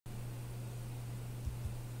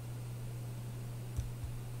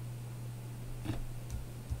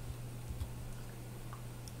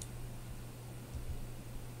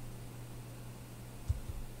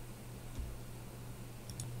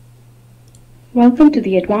Welcome to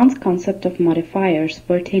the advanced concept of modifiers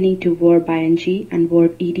pertaining to verb-ing and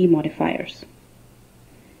verb-ed modifiers.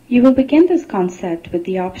 You will begin this concept with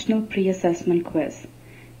the optional pre-assessment quiz.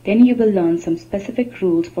 Then you will learn some specific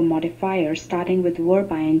rules for modifiers starting with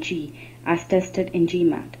verb-ing as tested in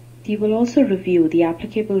GMAT. You will also review the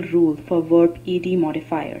applicable rule for verb-ed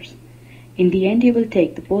modifiers. In the end, you will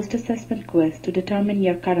take the post-assessment quiz to determine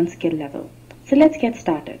your current skill level. So let's get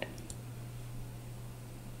started.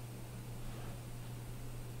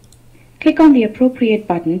 Click on the appropriate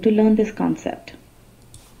button to learn this concept.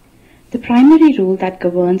 The primary rule that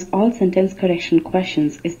governs all sentence correction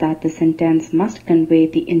questions is that the sentence must convey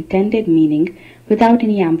the intended meaning without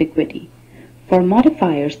any ambiguity. For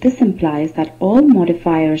modifiers, this implies that all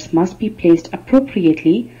modifiers must be placed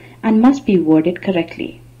appropriately and must be worded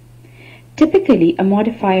correctly. Typically, a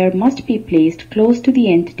modifier must be placed close to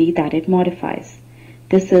the entity that it modifies.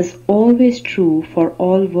 This is always true for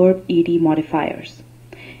all verb-ed modifiers.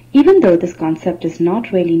 Even though this concept is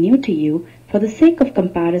not really new to you, for the sake of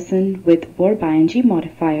comparison with verb-ing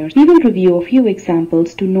modifiers, we will review a few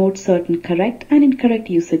examples to note certain correct and incorrect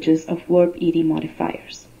usages of verb-ed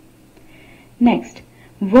modifiers. Next,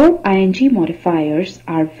 verb-ing modifiers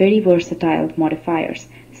are very versatile modifiers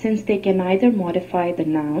since they can either modify the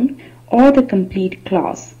noun or the complete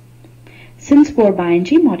clause. Since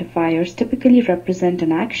verb-ing modifiers typically represent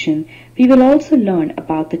an action, we will also learn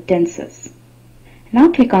about the tenses. Now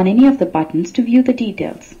click on any of the buttons to view the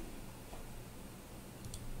details.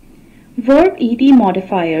 Verb-ed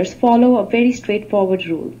modifiers follow a very straightforward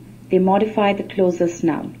rule. They modify the closest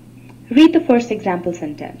noun. Read the first example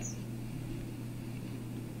sentence.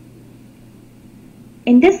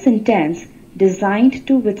 In this sentence, designed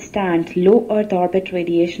to withstand low Earth orbit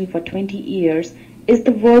radiation for 20 years is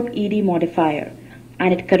the verb-ed modifier,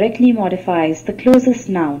 and it correctly modifies the closest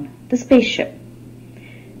noun, the spaceship.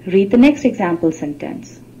 Read the next example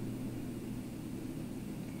sentence.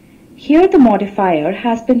 Here the modifier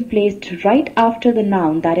has been placed right after the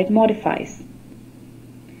noun that it modifies.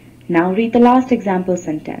 Now read the last example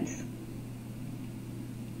sentence.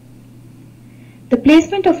 The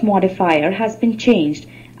placement of modifier has been changed,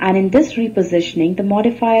 and in this repositioning the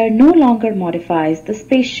modifier no longer modifies the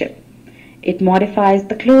spaceship. It modifies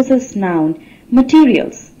the closest noun,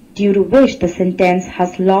 materials, due to which the sentence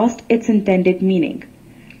has lost its intended meaning.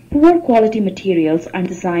 Poor quality materials are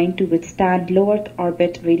designed to withstand low Earth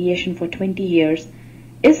orbit radiation for 20 years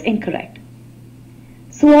is incorrect.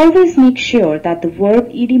 So always make sure that the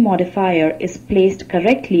verb-ed modifier is placed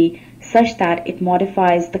correctly such that it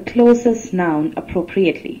modifies the closest noun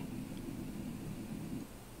appropriately.